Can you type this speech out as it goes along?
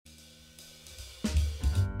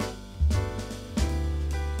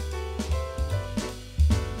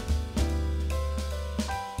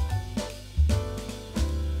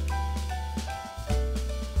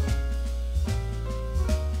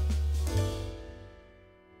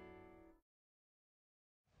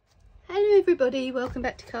everybody, welcome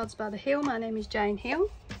back to Cards by the Hill. My name is Jane Hill.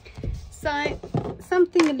 So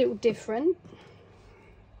something a little different.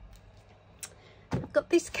 I've got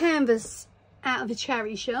this canvas out of a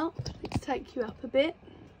charity shop. Let's take you up a bit.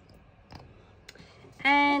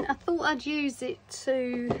 And I thought I'd use it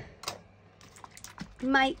to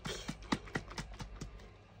make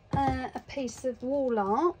a piece of wall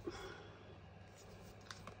art.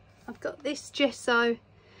 I've got this gesso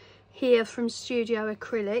here from Studio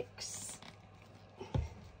Acrylics,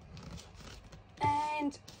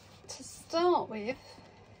 and to start with,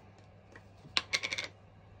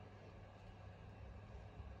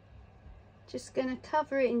 just going to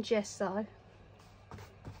cover it in gesso.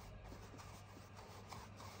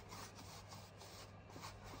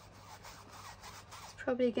 It's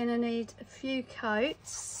probably going to need a few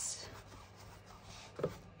coats.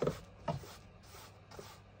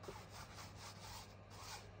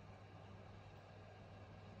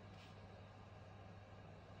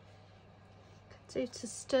 Do to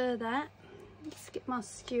stir that. Let's get my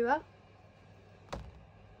skewer.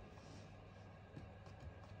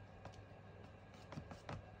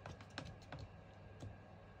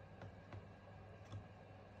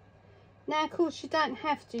 Now of course you don't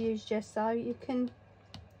have to use gesso, you can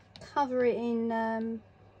cover it in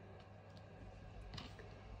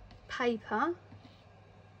paper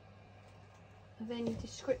of any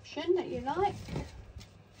description that you like.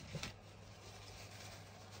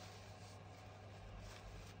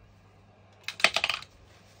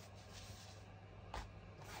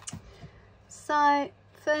 So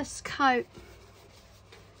first coat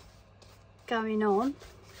going on.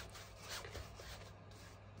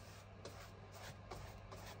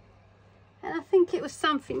 And I think it was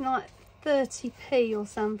something like 30p or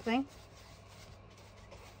something.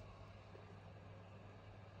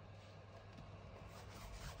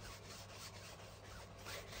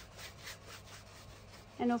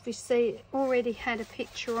 And obviously it already had a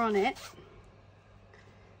picture on it,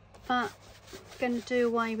 but I'm going to do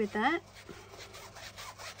away with that.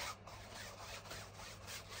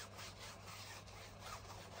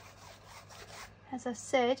 As I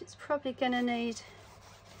said, it's probably going to need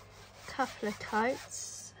a couple of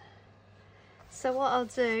coats. So what I'll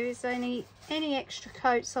do is any extra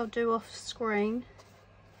coats I'll do off screen.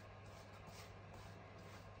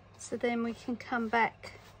 So then we can come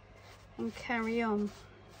back and carry on.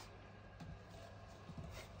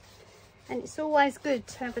 And it's always good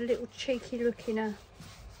to have a little cheeky look in a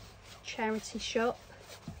charity shop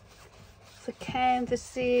for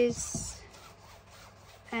canvases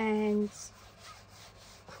and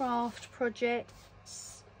craft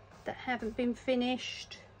projects that haven't been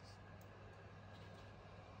finished.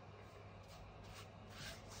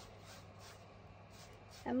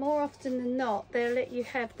 And more often than not, they'll let you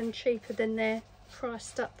have them cheaper than they're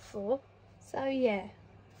priced up for. So yeah,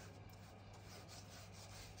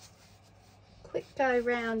 quick go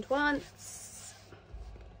round once.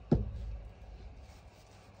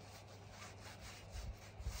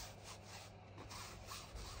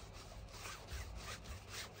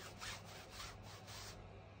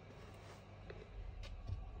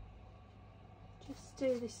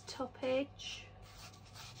 Do this top edge.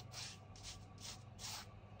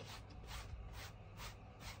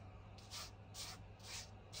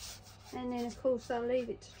 And then of course I'll leave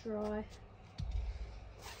it to dry.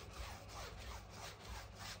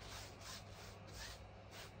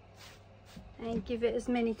 And give it as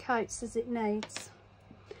many coats as it needs.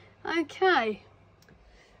 Okay.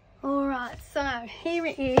 Alright, so here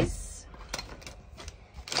it is.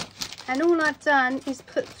 And all I've done is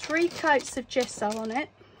put 3 coats of gesso on it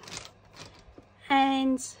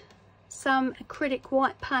and some acrylic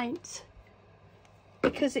white paint,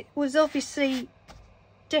 because it was obviously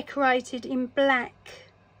decorated in black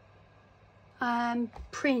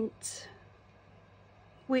print,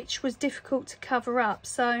 which was difficult to cover up,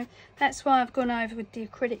 so that's why I've gone over with the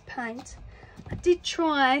acrylic paint. I did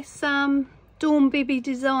try some Dawn Bibby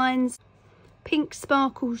Designs Pink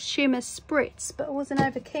Sparkle Shimmer Spritz, but I wasn't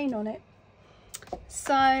over keen on it,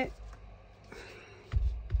 so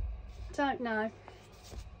don't know,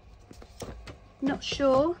 not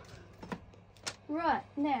sure. Right,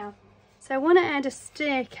 now, so I want to add a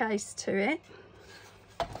staircase to it.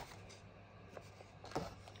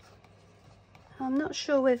 I'm not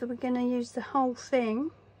sure whether we're going to use the whole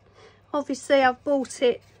thing. Obviously I've bought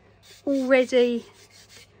it already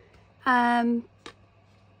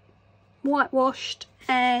whitewashed,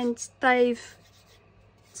 and they've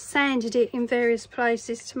sanded it in various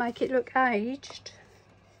places to make it look aged.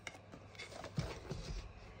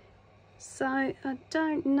 So I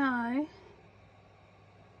don't know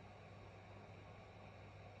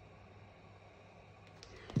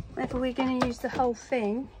whether we're going to use the whole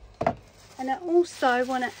thing. And I also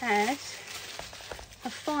want to add a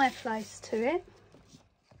fireplace to it.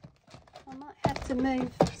 I might have to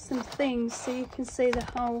move some things so you can see the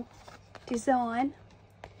whole design.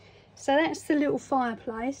 So that's the little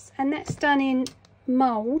fireplace, and that's done in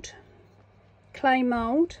mould, clay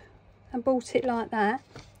mould. I bought it like that.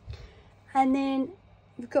 And then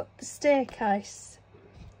we've got the staircase.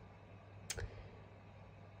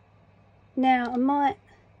 Now I might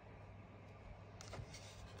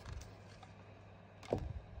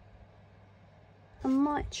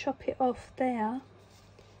chop it off there,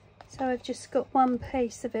 so I've just got one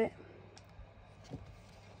piece of it.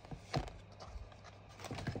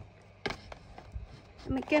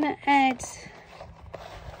 And we're going to add a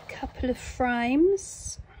couple of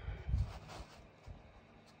frames.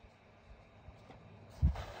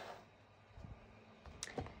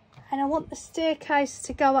 And I want the staircase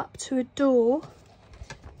to go up to a door.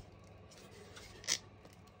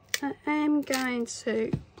 I am going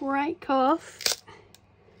to break off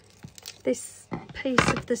this piece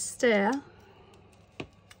of the stair.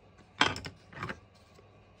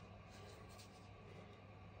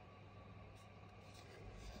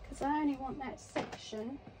 Because I only want that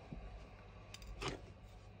section.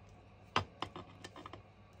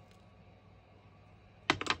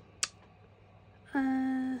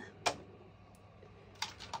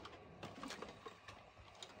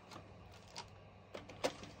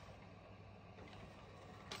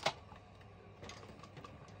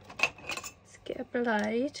 Get a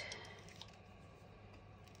blade.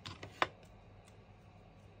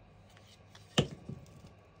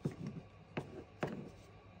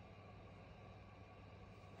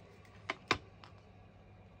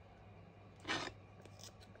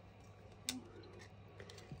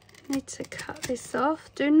 Need to cut this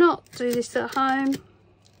off. Do not do this at home.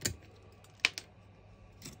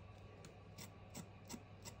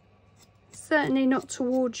 Certainly not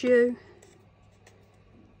towards you.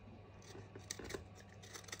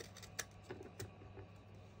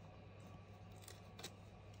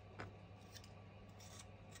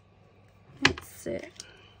 That's it.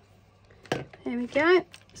 There we go.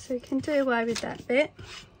 So we can do away with that bit.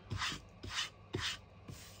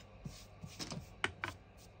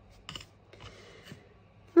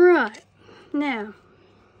 Right, now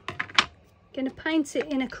I'm going to paint it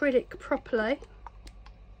in acrylic properly,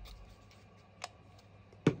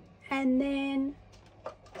 and then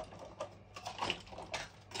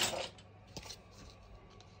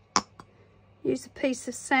use a piece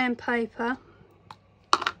of sandpaper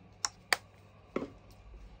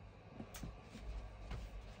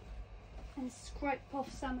and scrape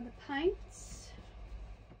off some of the paints.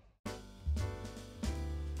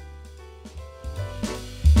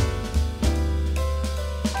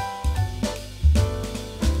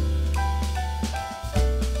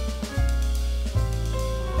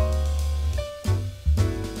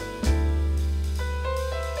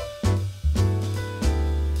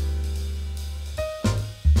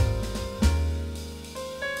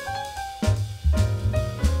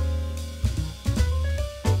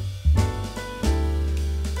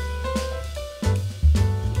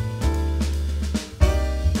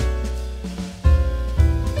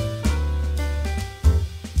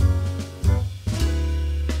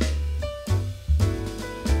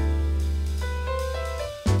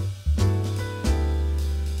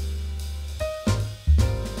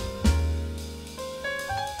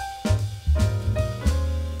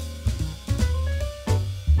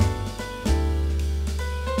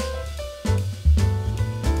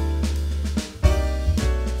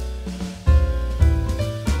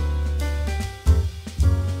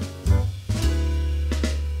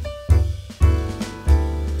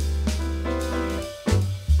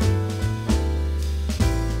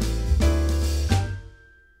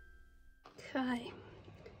 Okay,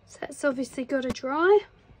 so that's obviously got to dry.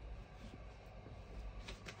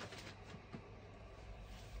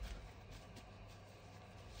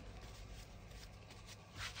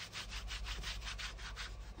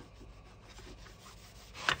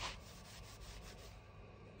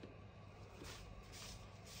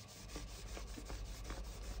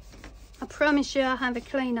 I promise you I'll have a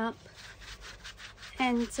clean up,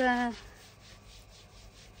 and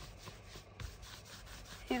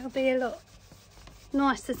it'll be a lot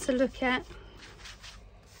nicer to look at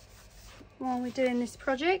while we're doing this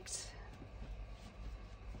project.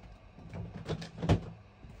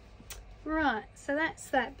 Right, so that's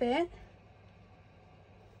that bit.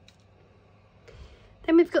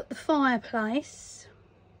 Then we've got the fireplace.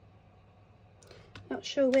 Not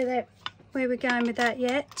sure where we're going with that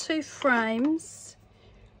yet. 2 frames.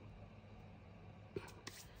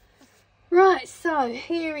 Right, so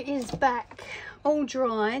here it is back, all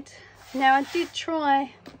dried. Now I did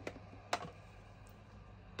try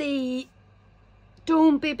the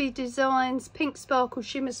Dawn Bibby Designs Pink Sparkle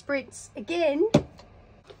Shimmer Spritz again,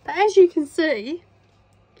 but as you can see,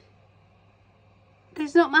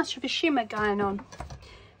 there's not much of a shimmer going on.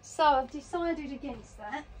 So I've decided against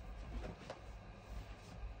that.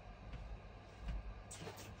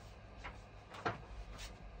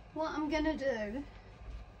 What I'm going to do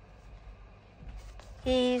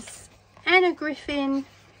is Anna Griffin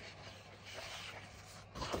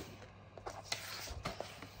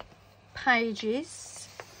pages,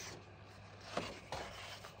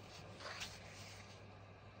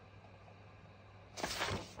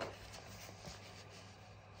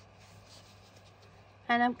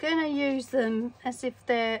 and I'm going to use them as if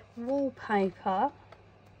they're wallpaper.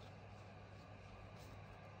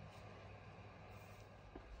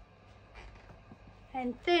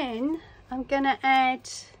 And then I'm going to add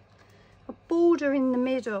a border in the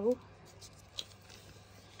middle,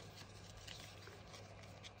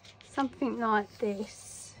 something like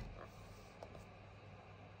this,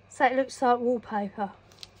 so it looks like wallpaper.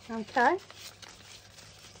 Okay,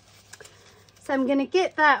 so I'm going to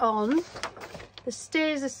get that on. The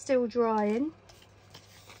stairs are still drying.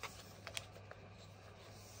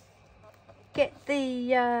 Get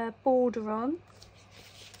the border on.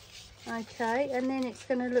 Okay, and then it's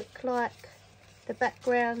going to look like the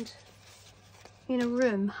background in a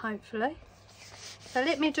room, hopefully. So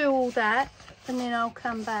let me do all that and then I'll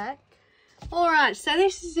come back. Alright, so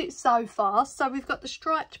this is it so far. So we've got the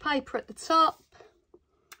striped paper at the top,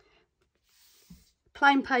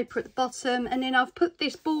 plain paper at the bottom, and then I've put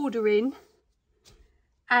this border in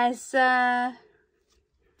as a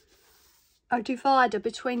divider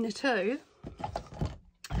between the two.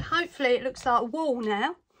 Hopefully it looks like a wall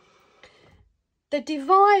now. The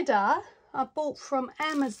divider I bought from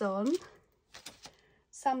Amazon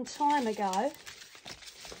some time ago.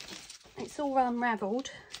 It's all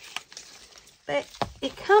unravelled, but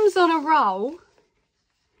it comes on a roll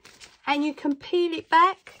and you can peel it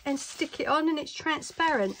back and stick it on, and it's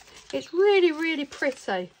transparent. It's really, really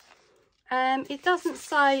pretty. It doesn't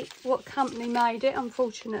say what company made it,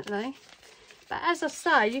 unfortunately, but as I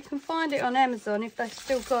say, you can find it on Amazon if they've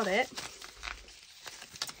still got it,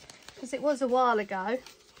 because it was a while ago.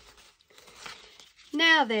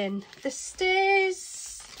 Now then, the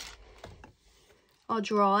stairs are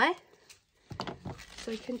dry,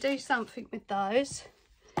 so we can do something with those.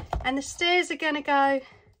 And the stairs are going to go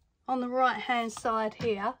on the right hand side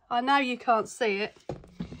here. I know you can't see it.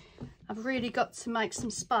 I've really got to make some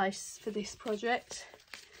space for this project.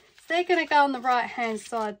 So they're going to go on the right hand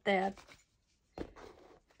side there.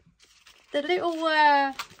 The little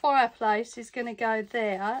fireplace is going to go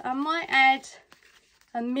there. I might add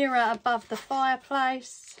a mirror above the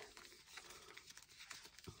fireplace.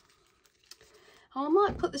 Oh, I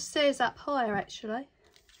might put the stairs up higher actually.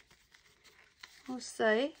 We'll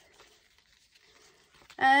see.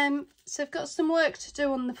 So I've got some work to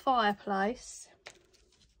do on the fireplace.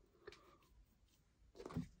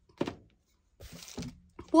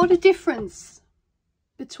 What a difference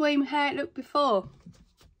between how it looked before.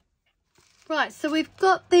 Right, so we've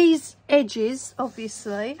got these edges,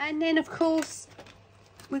 obviously, and then of course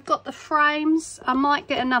we've got the frames. I might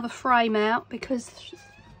get another frame out because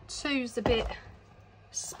two's a bit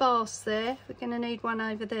sparse there. We're going to need one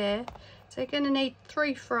over there. So we're going to need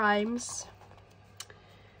 3 frames.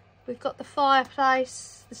 We've got the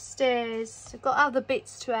fireplace, the stairs, we've got other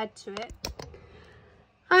bits to add to it.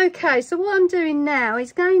 Okay, so what I'm doing now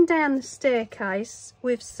is going down the staircase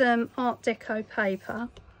with some Art Deco paper.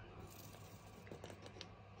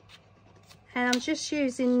 And I'm just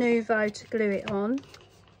using Nouveau to glue it on.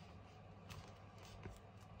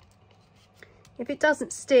 If it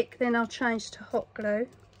doesn't stick, then I'll change to hot glue.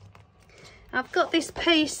 I've got this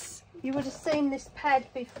piece, you would have seen this pad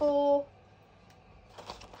before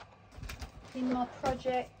in my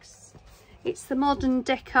projects. It's the Modern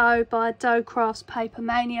Deco by Doe Crafts Paper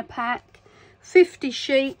Mania pack. 50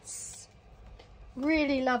 sheets,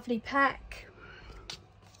 really lovely pack,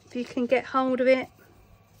 if you can get hold of it.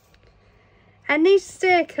 And these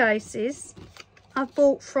staircases I've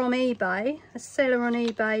bought from eBay. A seller on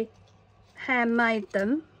eBay handmade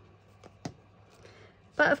them.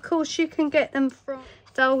 But of course you can get them from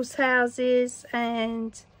dolls' houses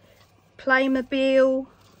and Playmobil.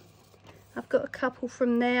 I've got a couple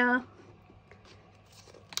from there.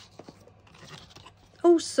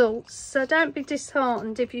 All sorts. So don't be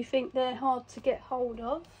disheartened if you think they're hard to get hold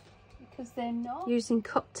of, because they're not. Using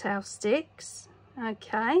cocktail sticks.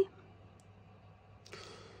 Okay.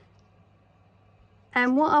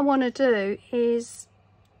 And what I want to do is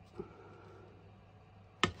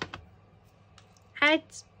add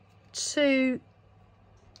 2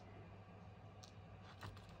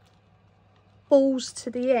 balls to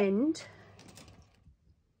the end.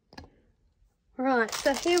 Right,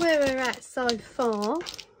 so here where we're at so far.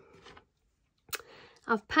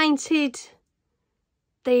 I've painted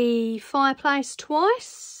the fireplace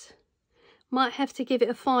twice. Might have to give it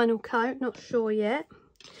a final coat, not sure yet.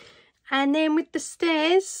 And then with the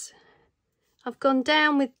stairs, I've gone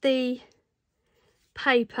down with the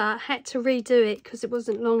paper. I had to redo it because it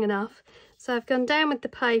wasn't long enough. So I've gone down with the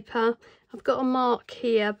paper. I've got a mark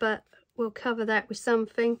here, but we'll cover that with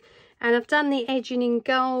something. And I've done the edging in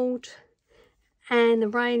gold and the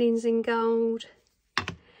railings in gold.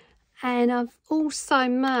 And I've also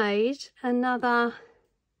made another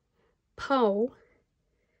pole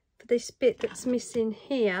for this bit that's missing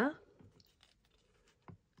here.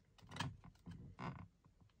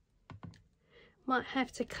 Might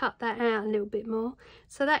have to cut that out a little bit more,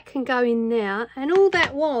 so that can go in there. And all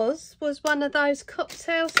that was one of those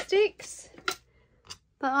cocktail sticks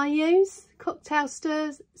that I use, cocktail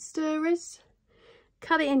stirrers.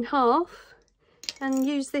 Cut it in half and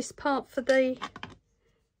use this part for the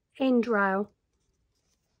end rail.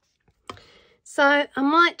 So I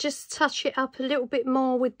might just touch it up a little bit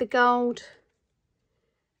more with the gold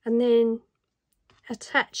and then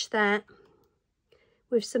attach that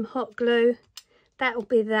with some hot glue. That'll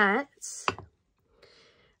be that.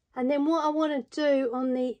 And then what I want to do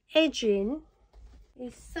on the edging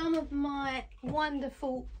is some of my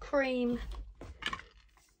wonderful cream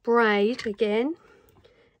braid again,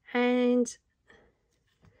 and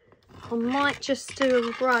I might just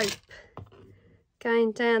do a rope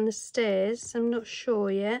going down the stairs. I'm not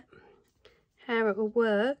sure yet how it will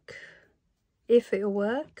work, if it will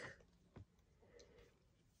work.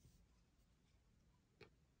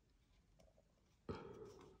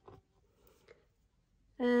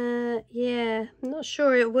 Yeah, I'm not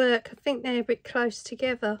sure it'll work. I think they're a bit close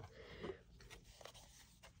together.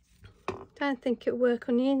 Don't think it'll work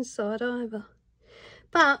on the inside either.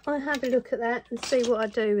 But I'll have a look at that and see what I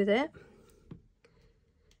do with it.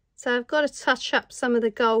 So I've got to touch up some of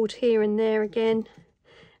the gold here and there again.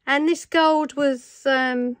 And this gold was,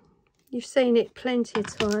 you've seen it plenty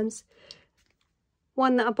of times.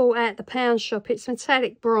 One that I bought out at the pound shop. It's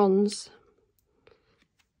metallic bronze.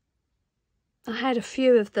 I had a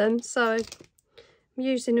few of them, so I'm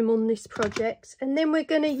using them on this project. And then we're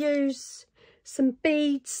going to use some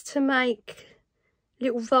beads to make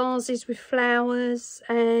little vases with flowers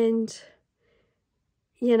and,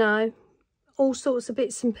 you know, all sorts of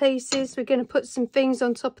bits and pieces. We're going to put some things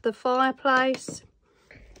on top of the fireplace.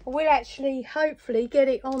 We'll actually hopefully get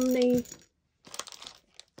it on the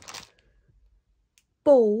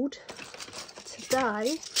board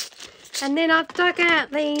today. And then I've dug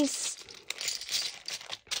out these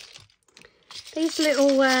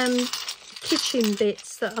little kitchen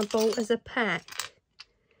bits that I bought as a pack,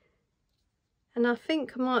 and I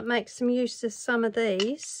think I might make some use of some of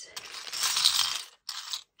these.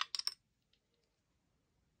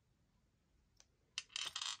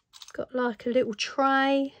 Got like a little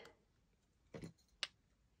tray.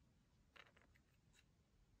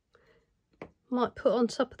 Might put on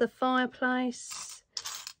top of the fireplace.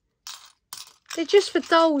 They're just for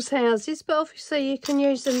dolls' houses, but obviously you can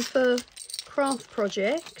use them for craft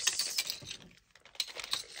projects.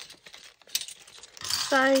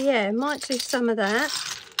 So yeah, might do some of that.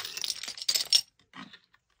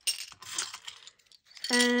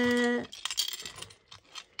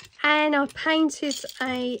 And I painted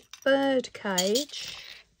a bird cage,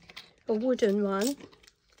 a wooden one,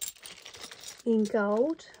 in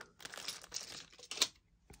gold.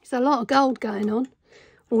 There's a lot of gold going on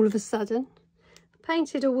all of a sudden. I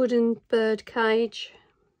painted a wooden bird cage.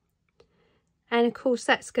 And of course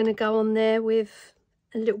that's going to go on there with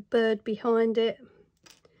a little bird behind it.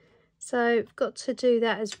 So I've got to do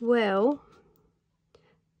that as well.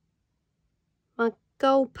 My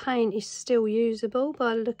gold paint is still usable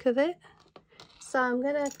by the look of it. So I'm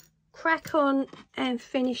going to crack on and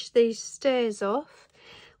finish these stairs off.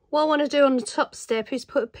 What I want to do on the top step is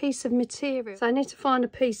put a piece of material. So I need to find a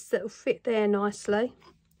piece that will fit there nicely.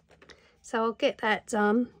 So I'll get that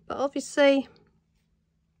done. But obviously,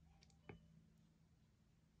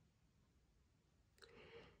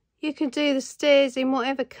 you can do the stairs in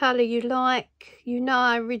whatever colour you like. You know,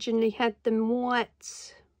 I originally had them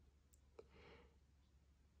white.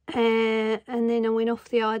 And then I went off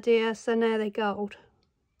the idea, so now they're gold.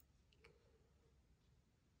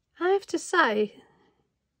 I have to say,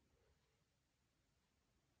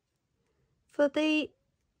 for the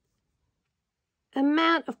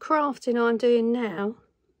amount of crafting I'm doing now,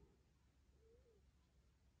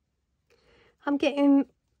 I'm getting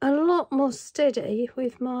a lot more steady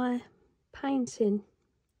with my painting.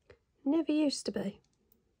 Never used to be.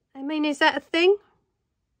 I mean, is that a thing?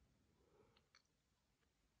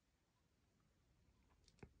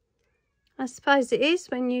 I suppose it is.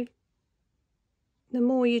 When the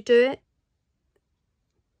more you do it,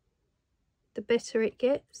 the better it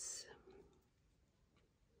gets.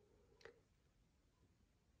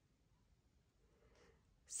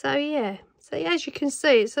 So yeah, so as you can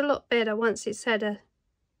see, it's a lot better once it's had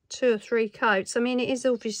 2 or 3 coats. I mean, it is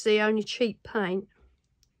obviously only cheap paint,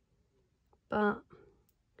 but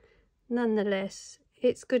nonetheless,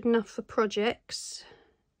 it's good enough for projects.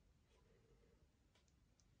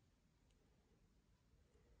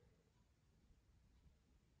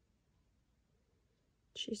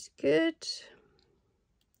 Which is good.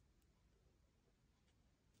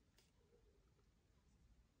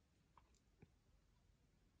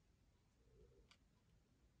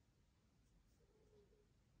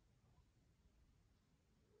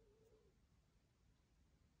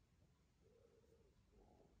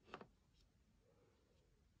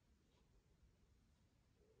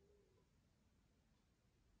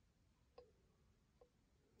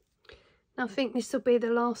 I think this will be the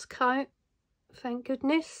last coat, thank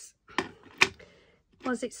goodness.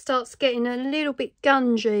 Once it starts getting a little bit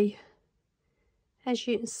gungy, as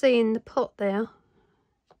you can see in the pot there,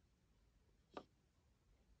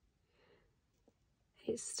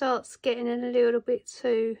 it starts getting a little bit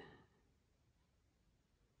too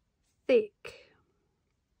thick.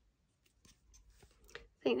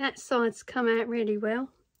 I think that side's come out really well.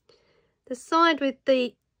 The side with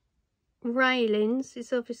the railings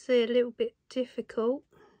is obviously a little bit difficult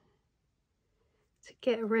to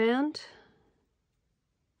get around.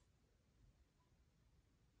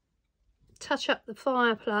 Touch up the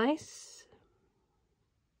fireplace.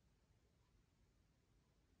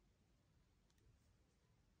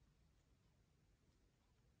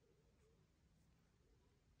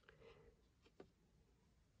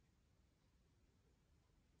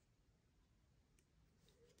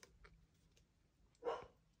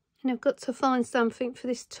 And I've got to find something for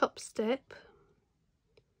this top step.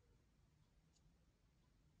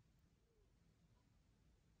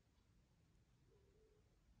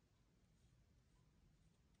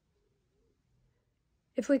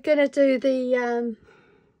 If we're going to do the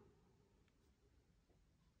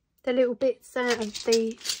little bits out of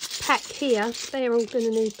the pack here, they're all going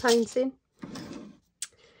to need painting.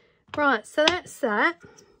 Right, so that's that.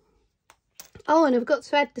 Oh, and I've got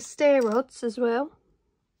to add the stair rods as well.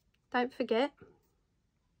 Don't forget.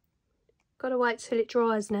 Got to wait till it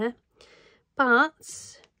dries now.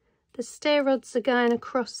 But the stair rods are going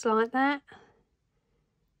across like that,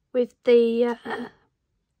 with the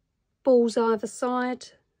balls either side,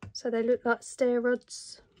 so they look like stair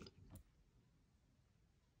rods.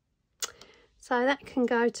 So that can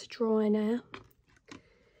go to dry now.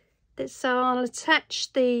 So I'll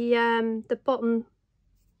attach the bottom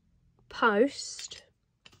post.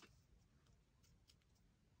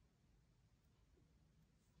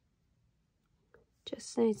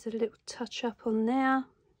 Just needs a little touch up on there.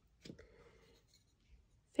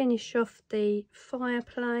 Finish off the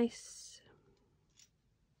fireplace.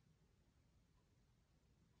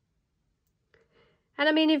 And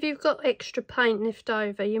I mean, if you've got extra paint left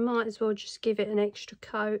over, you might as well just give it an extra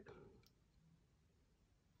coat.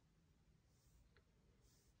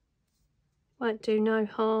 Won't do no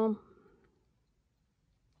harm.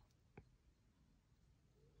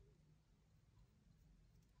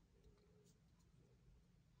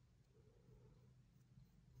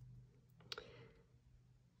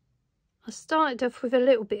 I started off with a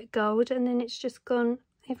little bit of gold, and then it's just gone,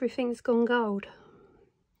 everything's gone gold.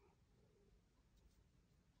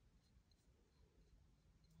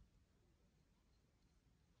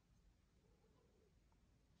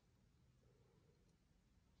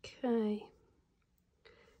 Okay,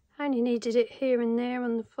 only needed it here and there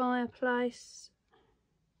on the fireplace.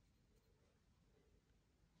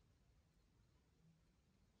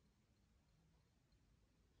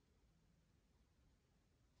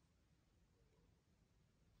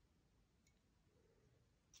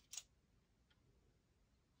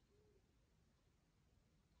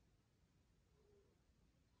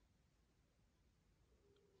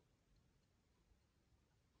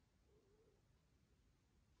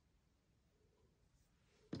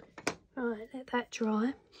 Right, let that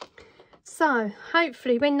dry. So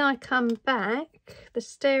hopefully when I come back, the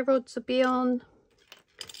stair rods will be on,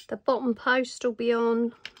 the bottom post will be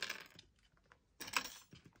on,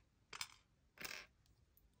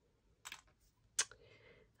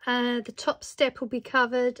 The top step will be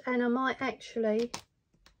covered, and I might actually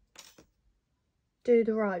do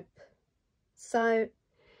the rope. So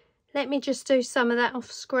let me just do some of that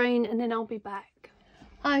off screen and then I'll be back.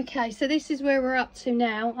 Okay, so this is where we're up to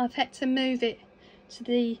now. I've had to move it to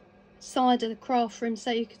the side of the craft room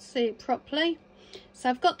so you can see it properly. So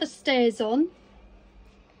I've got the stairs on.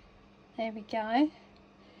 There we go.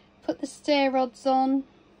 Put the stair rods on.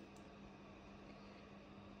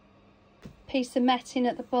 Piece of matting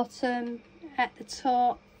at the bottom, at the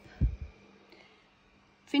top.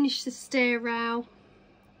 Finish the stair rail.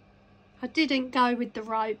 I didn't go with the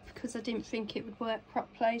rope because I didn't think it would work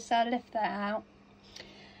properly, so I left that out.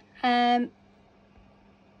 And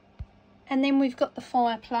then we've got the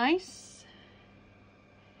fireplace,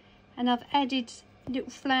 and I've added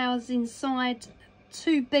little flowers inside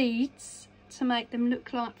 2 beads to make them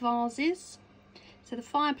look like vases. So the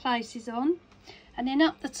fireplace is on, and then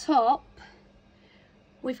up the top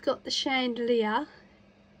we've got the chandelier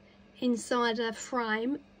inside a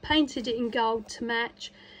frame, painted it in gold to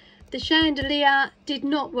match. The chandelier did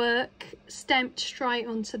not work, stamped straight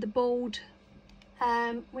onto the board,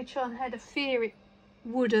 which I had a fear it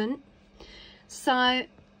wouldn't. So I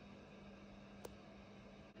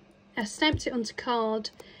stamped it onto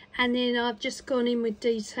card, and then I've just gone in with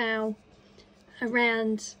detail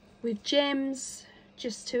around with gems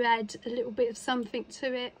just to add a little bit of something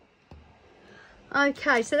to it.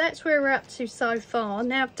 Okay, so that's where we're up to so far.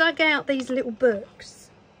 Now I've dug out these little books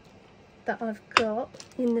that I've got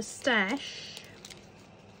in the stash.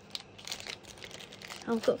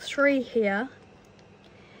 I've got 3 here.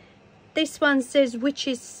 This one says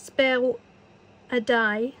witch's spell a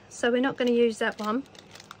day, so we're not going to use that one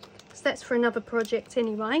because that's for another project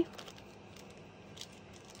anyway.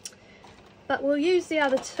 But we'll use the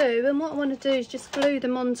other 2, and what I want to do is just glue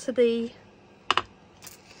them onto the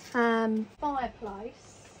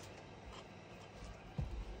fireplace.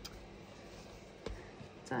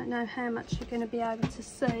 Don't know how much you're going to be able to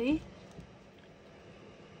see.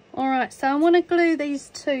 Alright, so I want to glue these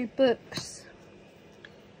 2 books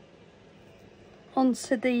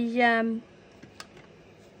onto the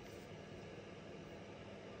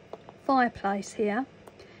fireplace here.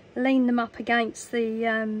 Lean them up against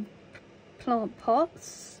the plant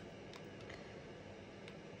pots.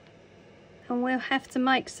 And we'll have to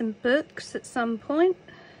make some books at some point.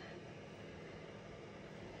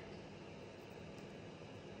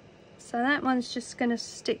 So that one's just going to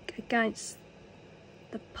stick against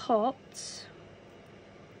the pot.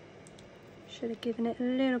 Should have given it a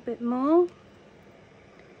little bit more.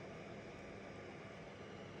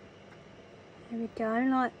 There we go,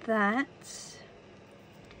 like that.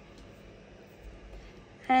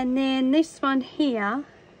 And then this one here,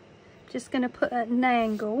 just going to put at an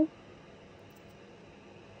angle.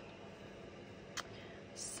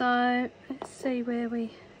 So let's see where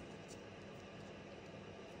we...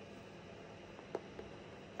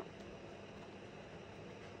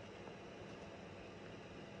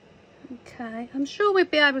 Okay, I'm sure we'd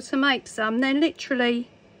be able to make some. They're literally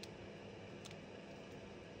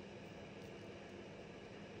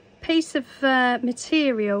piece of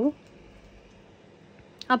material.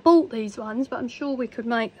 I bought these ones, but I'm sure we could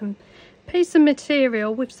make them. Piece of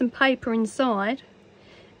material with some paper inside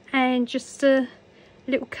and just a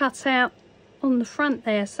little cutout on the front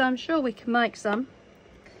there, so I'm sure we can make some.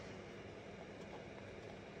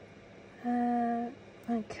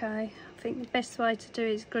 Okay, I think the best way to do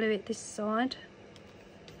it is glue it this side.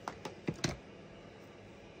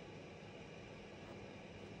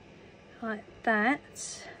 Like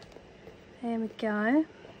that. There we go.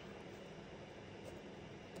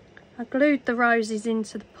 I glued the roses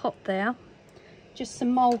into the pot there, just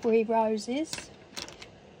some mulberry roses.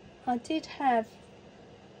 I did have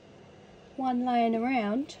one laying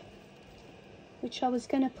around, which I was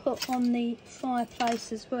going to put on the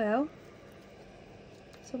fireplace as well.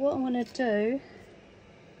 So what I want to do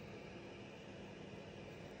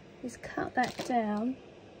is cut that down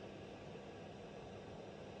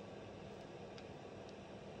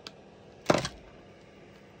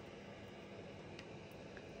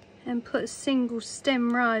and put a single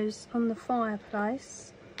stem rose on the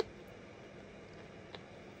fireplace.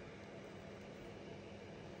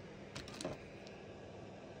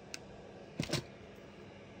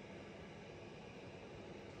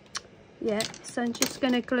 Yeah, so I'm just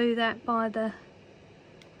going to glue that by the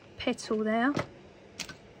petal there.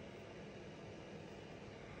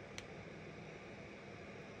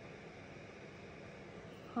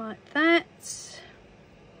 Like that.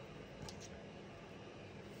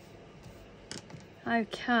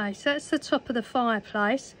 Okay, so that's the top of the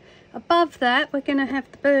fireplace. Above that we're going to have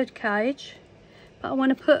the bird cage, but I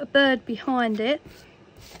want to put a bird behind it.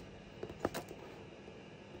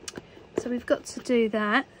 So we've got to do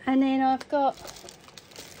that, and then I've got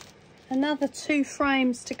another 2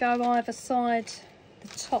 frames to go either side the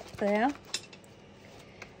top there.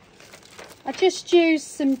 I just used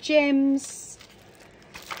some gems,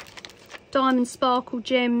 diamond sparkle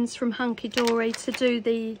gems from Hunky Dory to do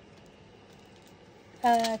the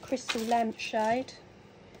crystal lampshade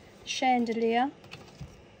chandelier.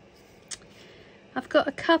 I've got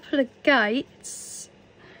a couple of gates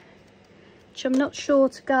which I'm not sure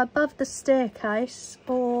to go above the staircase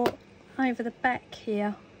or over the back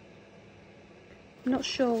here. I'm not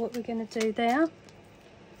sure what we're going to do there.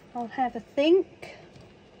 I'll have a think.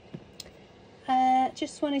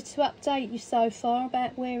 Just wanted to update you so far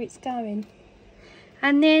about where it's going.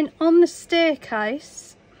 And then on the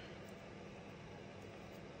staircase,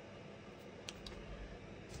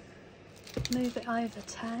 move it over a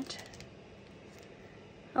tad,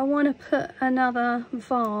 I want to put another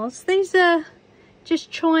vase. These are just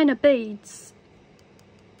China beads.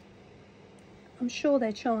 I'm sure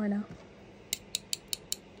they're China.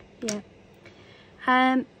 Yeah.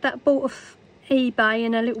 That I bought off eBay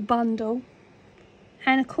in a little bundle.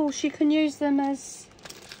 And of course you can use them as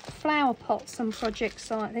flower pots on projects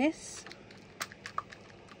like this.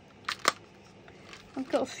 I've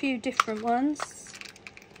got a few different ones.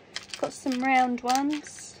 Got some round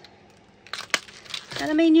ones. And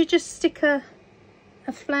I mean, you just stick a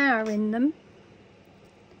flower in them.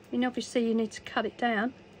 I mean, obviously you need to cut it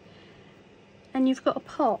down. And you've got a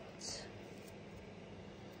pot.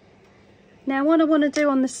 Now what I want to do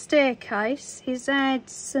on the staircase is add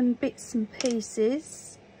some bits and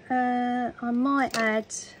pieces. I might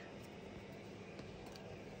add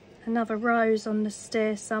another rose on the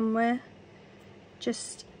stair somewhere,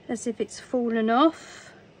 just as if it's fallen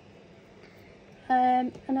off.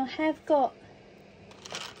 And I have got,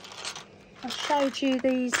 I showed you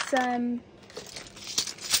these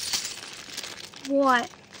white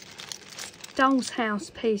doll's house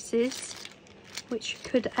pieces, which you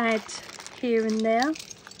could add here and there.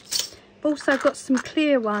 I've also got some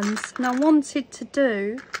clear ones, and I wanted to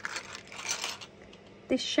do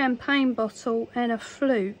this champagne bottle and a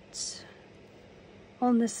flute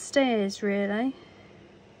on the stairs really.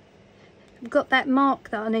 I've got that mark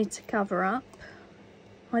that I need to cover up.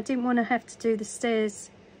 I didn't want to have to do the stairs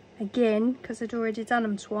again because I'd already done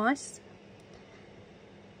them twice.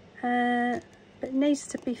 But it needs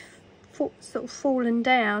to be sort of fallen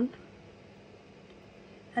down.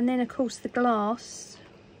 And then of course the glass.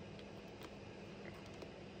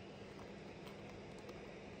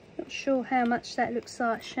 Not sure how much that looks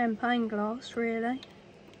like champagne glass really.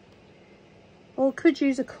 Or could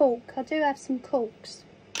use a cork. I do have some corks.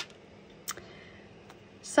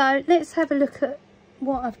 So let's have a look at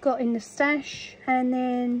what I've got in the stash, and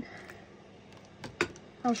then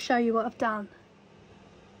I'll show you what I've done.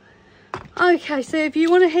 Okay, so if you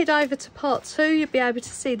want to head over to part 2, you'll be able to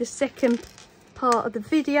see the second part of the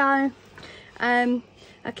video. I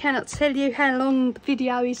cannot tell you how long the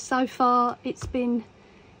video is so far. It's been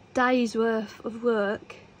days worth of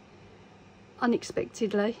work,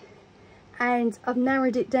 unexpectedly, and I've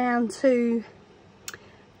narrowed it down to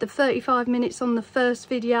the 35 minutes on the first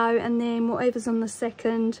video and then whatever's on the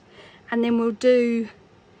second, and then we'll do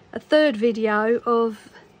a third video of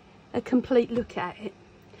a complete look at it.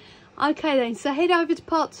 Okay then, so head over to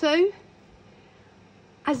part 2.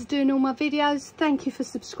 As doing all my videos, thank you for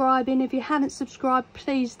subscribing. If you haven't subscribed,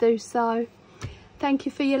 please do so. Thank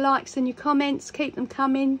you for your likes and your comments. Keep them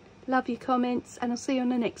coming. Love your comments, and I'll see you on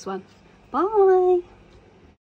the next one. Bye.